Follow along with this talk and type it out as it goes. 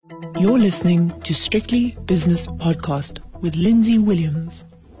You're listening to Strictly Business Podcast with Lindsay Williams.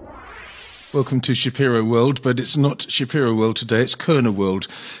 Welcome to Shapiroworld, but it's not Shapiroworld today, it's Korner World.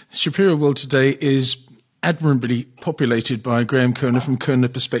 Shapiroworld today is admirably populated by Graeme Korner from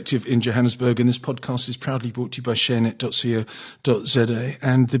Korner Perspective in Johannesburg, and this podcast is proudly brought to you by sharenet.co.za.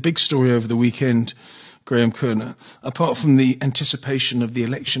 And the big story over the weekend, Graeme Korner, apart from the anticipation of the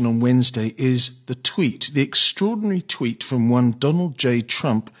election on Wednesday, is the extraordinary tweet from one Donald J.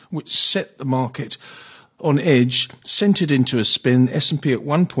 Trump, which set the market on edge, sent it into a spin. S&P at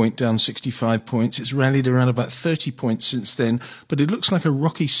one point down 65 points. It's rallied around about 30 points since then, but it looks like a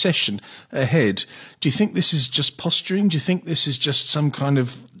rocky session ahead. Do you think this is just posturing? Do you think this is just some kind of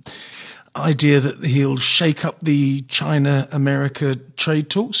idea that he'll shake up the China-America trade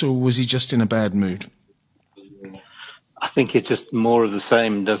talks, or was he just in a bad mood? I think it's just more of the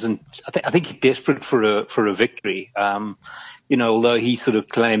same. I think he's desperate for a victory. Although he sort of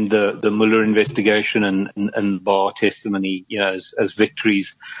claimed the Mueller investigation and Barr testimony, as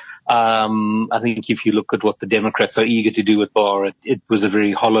victories. I think if you look at what the Democrats are eager to do with Barr, it was a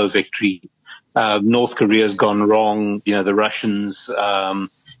very hollow victory. North Korea's gone wrong. The Russians,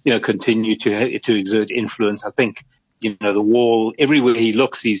 continue to exert influence. I think, the wall, everywhere he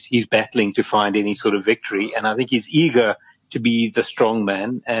looks, he's battling to find any sort of victory. And I think he's eager to be the strong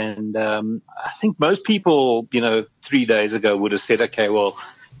man. And I think most people, 3 days ago would have said, okay, well,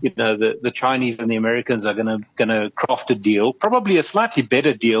 the Chinese and the Americans are gonna craft a deal, probably a slightly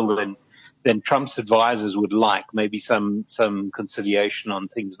better deal than Trump's advisors would like, maybe some conciliation on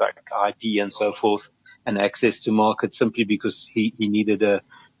things like IP and so forth, and access to markets, simply because he needed a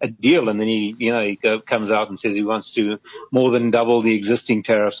deal. And then he comes out and says he wants to more than double the existing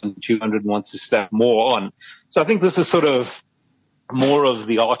tariffs, and 200 wants to stack more on. So I think this is sort of more of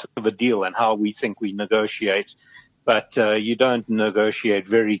the art of a deal and how we think we negotiate. But you don't negotiate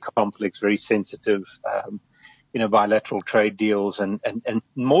very complex, very sensitive, bilateral trade deals and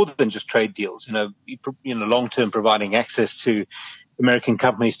more than just trade deals. Long-term providing access to American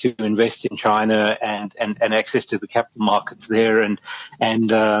companies to invest in China and access to the capital markets there and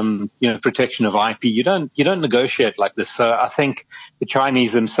protection of IP. You don't negotiate like this. So I think the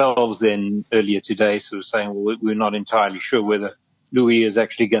Chinese themselves then earlier today sort of saying, well, we're not entirely sure whether Louis is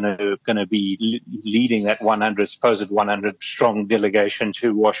actually going to be leading that supposed 100 strong delegation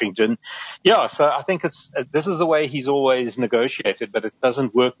to Washington. Yeah. So I think this is the way he's always negotiated, but it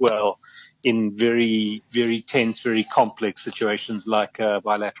doesn't work well in very, very tense, very complex situations like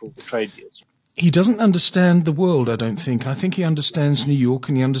bilateral trade deals. He doesn't understand the world, I don't think. I think he understands New York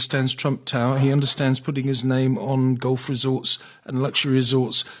and he understands Trump Tower. He understands putting his name on golf resorts and luxury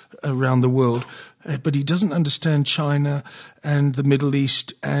resorts around the world. But he doesn't understand China and the Middle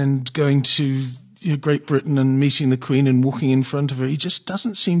East and going to Great Britain and meeting the Queen and walking in front of her. He just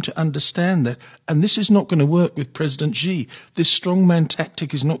doesn't seem to understand that. And this is not going to work with President Xi. This strongman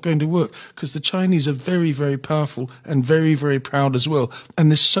tactic is not going to work because the Chinese are very, very powerful and very, very proud as well. And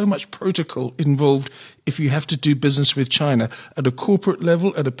there's so much protocol involved if you have to do business with China at a corporate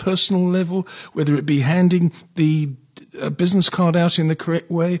level, at a personal level, whether it be handing the business card out in the correct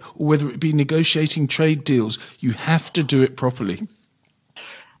way or whether it be negotiating trade deals. You have to do it properly.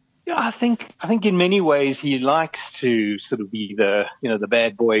 Yeah, I think in many ways he likes to sort of be the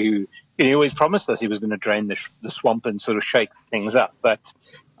bad boy who, he always promised us he was going to drain the swamp and sort of shake things up. But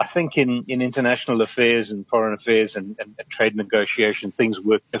I think in international affairs and foreign affairs and trade negotiation, things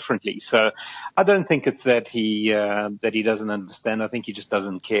work differently. So I don't think it's that he doesn't understand. I think he just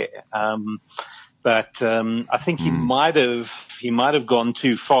doesn't care. But I think he might have gone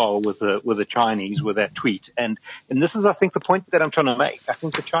too far with the Chinese with that tweet. And this is, I think, the point that I'm trying to make. I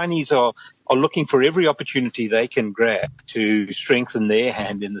think the Chinese are looking for every opportunity they can grab to strengthen their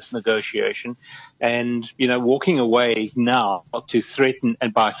hand in this negotiation. And, walking away now to threaten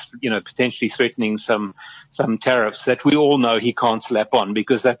and by, potentially threatening some tariffs that we all know he can't slap on,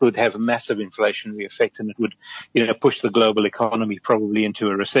 because that would have a massive inflationary effect and it would, push the global economy probably into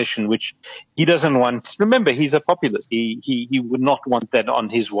a recession, which he doesn't want. Remember, he's a populist. He would not want that on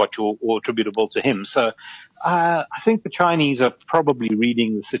his watch or attributable to him. So, I think the Chinese are probably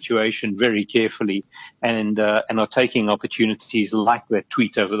reading the situation very carefully and are taking opportunities like that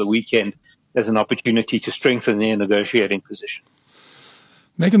tweet over the weekend as an opportunity to strengthen their negotiating position.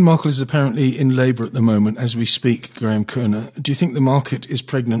 Meghan Markle is apparently in labour at the moment as we speak, Graeme Korner. Do you think the market is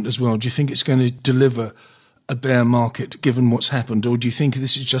pregnant as well? Do you think it's going to deliver a bear market given what's happened, or do you think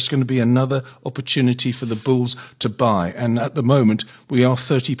this is just going to be another opportunity for the bulls to buy? And at the moment, we are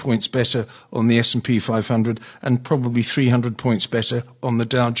 30 points better on the S&P 500 and probably 300 points better on the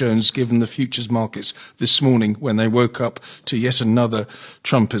Dow Jones, given the futures markets this morning when they woke up to yet another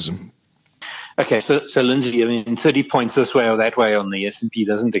Trumpism. Okay, so Lindsay, I mean, 30 points this way or that way on the S&P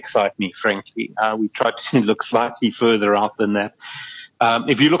doesn't excite me, frankly. We tried to look slightly further out than that.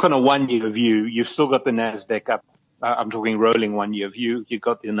 If you look on a one-year view, you've still got the Nasdaq up. I'm talking rolling one-year view. You've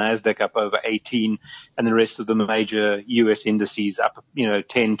got the Nasdaq up over 18, and the rest of the major U.S. indices up,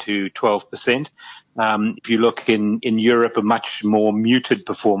 10 to 12%. If you look in Europe, a much more muted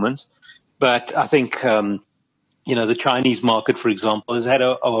performance. But I think, the Chinese market, for example, has had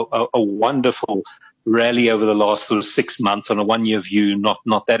a wonderful rally over the last sort of 6 months on a one-year view.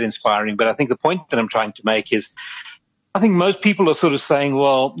 Not that inspiring, but I think the point that I'm trying to make is, I think most people are sort of saying,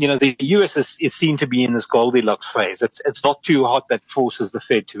 well, the U.S. is seen to be in this Goldilocks phase. It's not too hot that forces the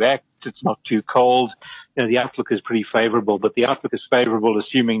Fed to act. It's not too cold. The outlook is pretty favorable, but the outlook is favorable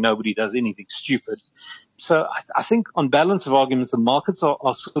assuming nobody does anything stupid. So I think on balance of arguments, the markets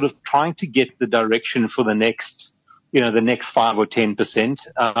are sort of trying to get the direction for the next 5 or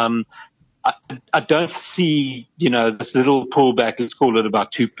 10%. I don't see, this little pullback, let's call it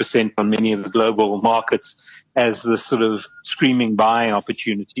about 2% on many of the global markets as the sort of screaming buying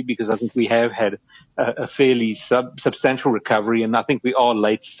opportunity, because I think we have had a fairly substantial recovery, and I think we are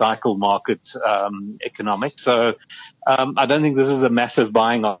late cycle market economics. So I don't think this is a massive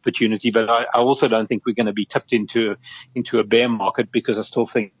buying opportunity, but I also don't think we're going to be tipped into a bear market, because I still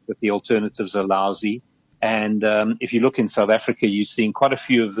think that the alternatives are lousy. And if you look in South Africa, you're seeing quite a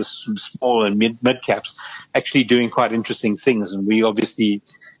few of the small and mid caps actually doing quite interesting things. And we obviously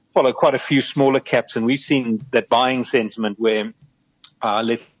follow quite a few smaller caps, and we've seen that buying sentiment where,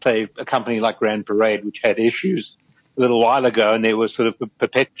 let's say, a company like Grand Parade, which had issues a little while ago, and there was sort of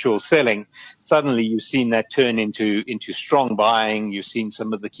perpetual selling. Suddenly, you've seen that turn into strong buying. You've seen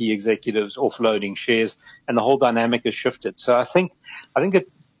some of the key executives offloading shares, and the whole dynamic has shifted. So I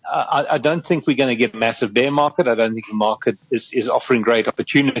don't think we're going to get a massive bear market. I don't think the market is offering great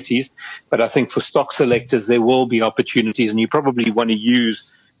opportunities, but I think for stock selectors, there will be opportunities, and you probably want to use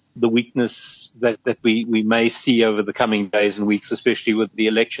the weakness that we may see over the coming days and weeks, especially with the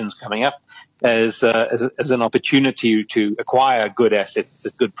elections coming up, as an opportunity to acquire good assets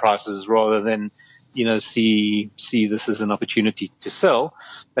at good prices, rather than, see this as an opportunity to sell.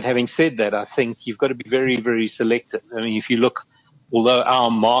 But having said that, I think you've got to be very, very selective. I mean, if you look, although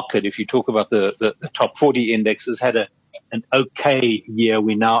our market, if you talk about the top 40 indexes, had an okay year,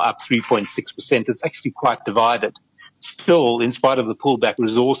 we're now up 3.6%. It's actually quite divided. Still, in spite of the pullback,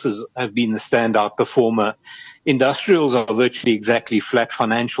 resources have been the standout performer. Industrials are virtually exactly flat.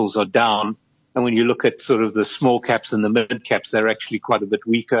 Financials are down. And when you look at sort of the small caps and the mid caps, they're actually quite a bit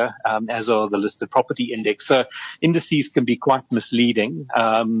weaker, as are the listed property index. So indices can be quite misleading.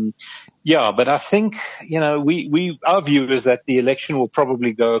 But I think, our view is that the election will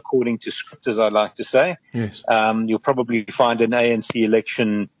probably go according to script, as I like to say. Yes. You'll probably find an ANC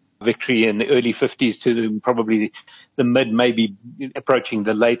election victory in the early 50s to probably the mid, maybe approaching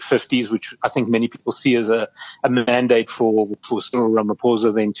the late 50s, which I think many people see as a mandate for Cyril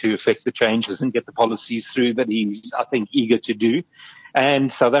Ramaphosa then to effect the changes and get the policies through that he's, I think, eager to do.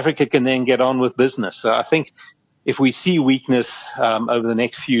 And South Africa can then get on with business. So I think if we see weakness over the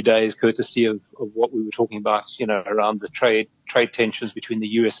next few days, courtesy of what we were talking about, around the trade tensions between the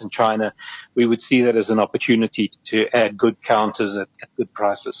US and China, we would see that as an opportunity to add good counters at good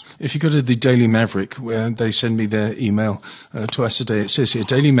prices. If you go to the Daily Maverick, where they send me their email to us today, it says here,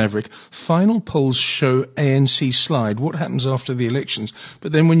 Daily Maverick, final polls show ANC slide. What happens after the elections?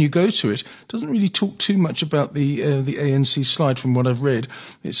 But then when you go to it, it doesn't really talk too much about the ANC slide from what I've read.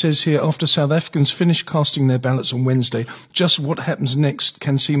 It says here, after South Africans finish casting their ballots on Wednesday, just what happens next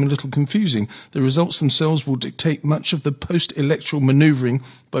can seem a little confusing. The results themselves will dictate much of the post-electoral manoeuvring,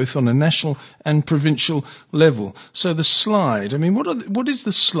 both on a national and provincial level. So the slide, I mean, what is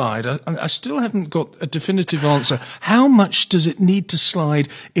the slide? I still haven't got a definitive answer. How much does it need to slide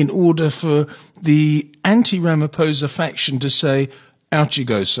in order for the anti-Ramaphosa faction to say, out you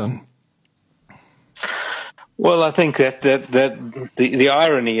go, son? Well, I think that the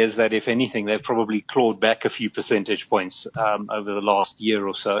irony is that, if anything, they've probably clawed back a few percentage points over the last year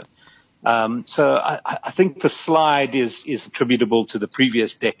or so. So I think the slide is attributable to the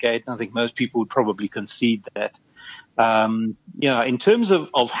previous decade. I think most people would probably concede that. In terms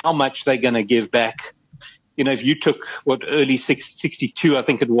of how much they're going to give back, if you took early 62, I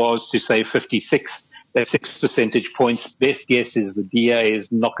think it was, to say 56, They're 6 percentage points. Best guess is the DA is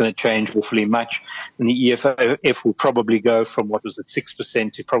not going to change awfully much, and the EFF will probably go from what was at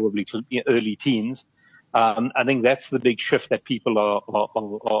 6% to probably early teens. I think that's the big shift that people are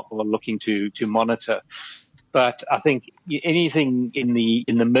looking to monitor. But I think anything in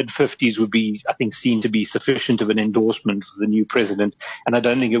the mid 50s would be, I think, seen to be sufficient of an endorsement for the new president. And I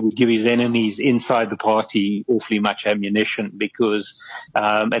don't think it would give his enemies inside the party awfully much ammunition, because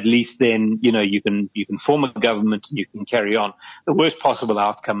at least then, you can form a government and you can carry on. The worst possible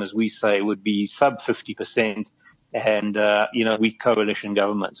outcome, as we say, would be sub 50%. And, weak coalition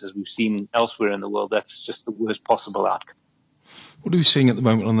governments, as we've seen elsewhere in the world. That's just the worst possible outcome. What are we seeing at the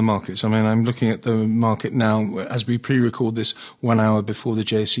moment on the markets? I mean, I'm looking at the market now as we pre-record this 1 hour before the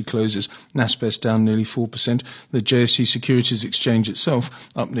JSE closes. Naspers down nearly 4%. The JSE Securities Exchange itself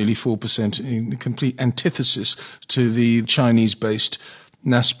up nearly 4%, in complete antithesis to the Chinese-based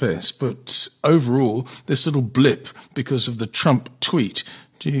Naspers. But overall, this little blip because of the Trump tweet,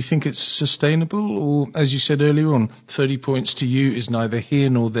 do you think it's sustainable? Or, as you said earlier on, 30 points to you is neither here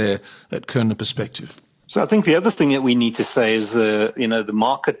nor there at Korner Perspective? So I think the other thing that we need to say is the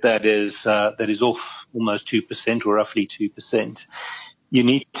market that is off almost 2% or roughly 2%. You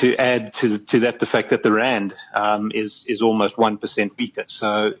need to add to that the fact that the rand is almost 1% weaker.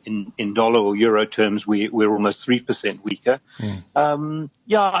 So in dollar or euro terms, we're almost 3% weaker.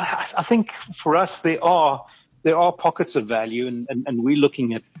 I think for us there are pockets of value, and we're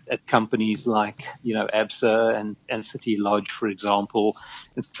looking at companies like, ABSA and City Lodge, for example,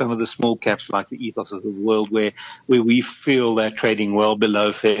 and some of the small caps like the Ethos of the world, where we feel they're trading well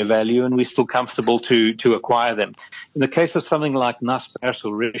below fair value, and we're still comfortable to acquire them. In the case of something like Naspers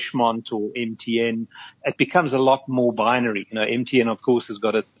or Richemont or MTN, it becomes a lot more binary. MTN, of course, has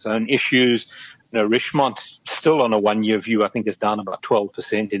got its own issues. Richemont, still on a 1-year view, I think is down about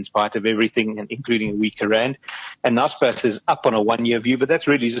 12% in spite of everything, and including a weaker rand. And Naspers is up on a 1-year view, but that's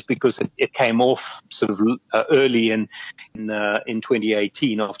really just because it came off sort of early in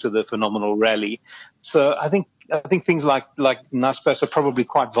 2018 after the phenomenal rally. So I think things like Naspers are probably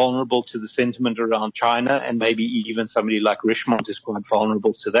quite vulnerable to the sentiment around China, and maybe even somebody like Richemont is quite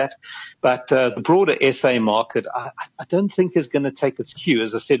vulnerable to that. But the broader SA market, I don't think is going to take its cue.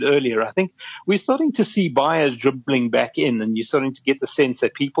 As I said earlier, I think we're starting to see buyers dribbling back in, and you're starting to get the sense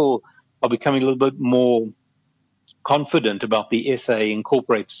that people are becoming a little bit more confident about the SA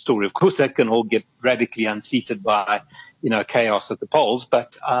Incorporated story. Of course, that can all get radically unseated by chaos at the polls,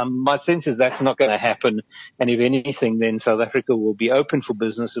 but my sense is that's not going to happen. And if anything, then South Africa will be open for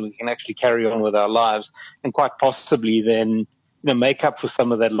business, and we can actually carry on with our lives, and quite possibly then make up for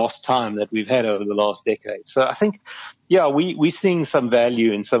some of that lost time that we've had over the last decade. So I think, we're seeing some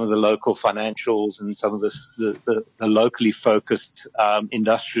value in some of the local financials and some of the locally focused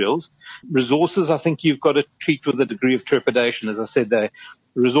industrials. Resources, I think you've got to treat with a degree of trepidation. As I said, the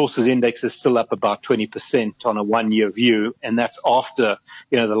resources index is still up about 20% on a 1-year view, and that's after,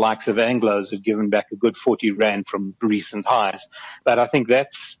 the likes of Anglo's have given back a good 40 rand from recent highs. But I think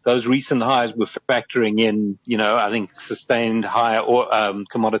those recent highs were factoring in, I think sustained higher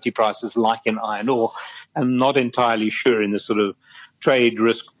commodity prices like in iron ore. I'm not entirely sure in the sort of trade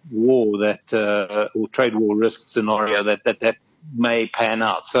risk war or trade war risk scenario that may pan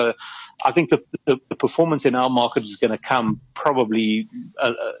out. So I think the performance in our market is going to come probably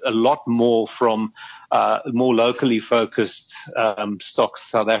a lot more from more locally focused stocks,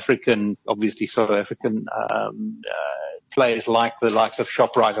 South African players like the likes of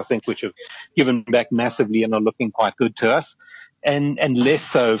Shoprite, I think, which have given back massively and are looking quite good to us, and less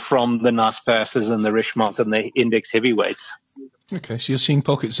so from the Nasperses and the Richemonts and the index heavyweights. Okay, so you're seeing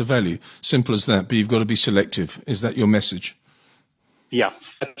pockets of value. Simple as that, but you've got to be selective. Is that your message? Yeah,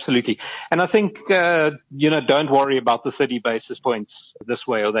 absolutely. And I think, don't worry about the 30 basis points this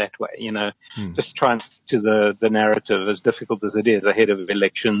way or that way. Just try and stick to the narrative, as difficult as it is ahead of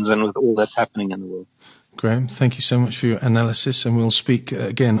elections and with all that's happening in the world. Graeme, thank you so much for your analysis, and we'll speak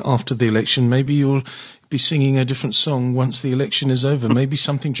again after the election. Maybe you'll be singing a different song once the election is over. Maybe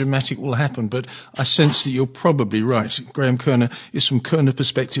something dramatic will happen, but I sense that you're probably right. Graeme Korner is from Korner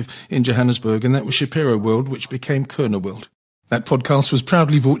Perspective in Johannesburg, and that was Shapiroworld, which became Kornerworld. That podcast was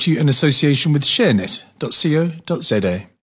proudly brought to you in association with ShareNet.co.za.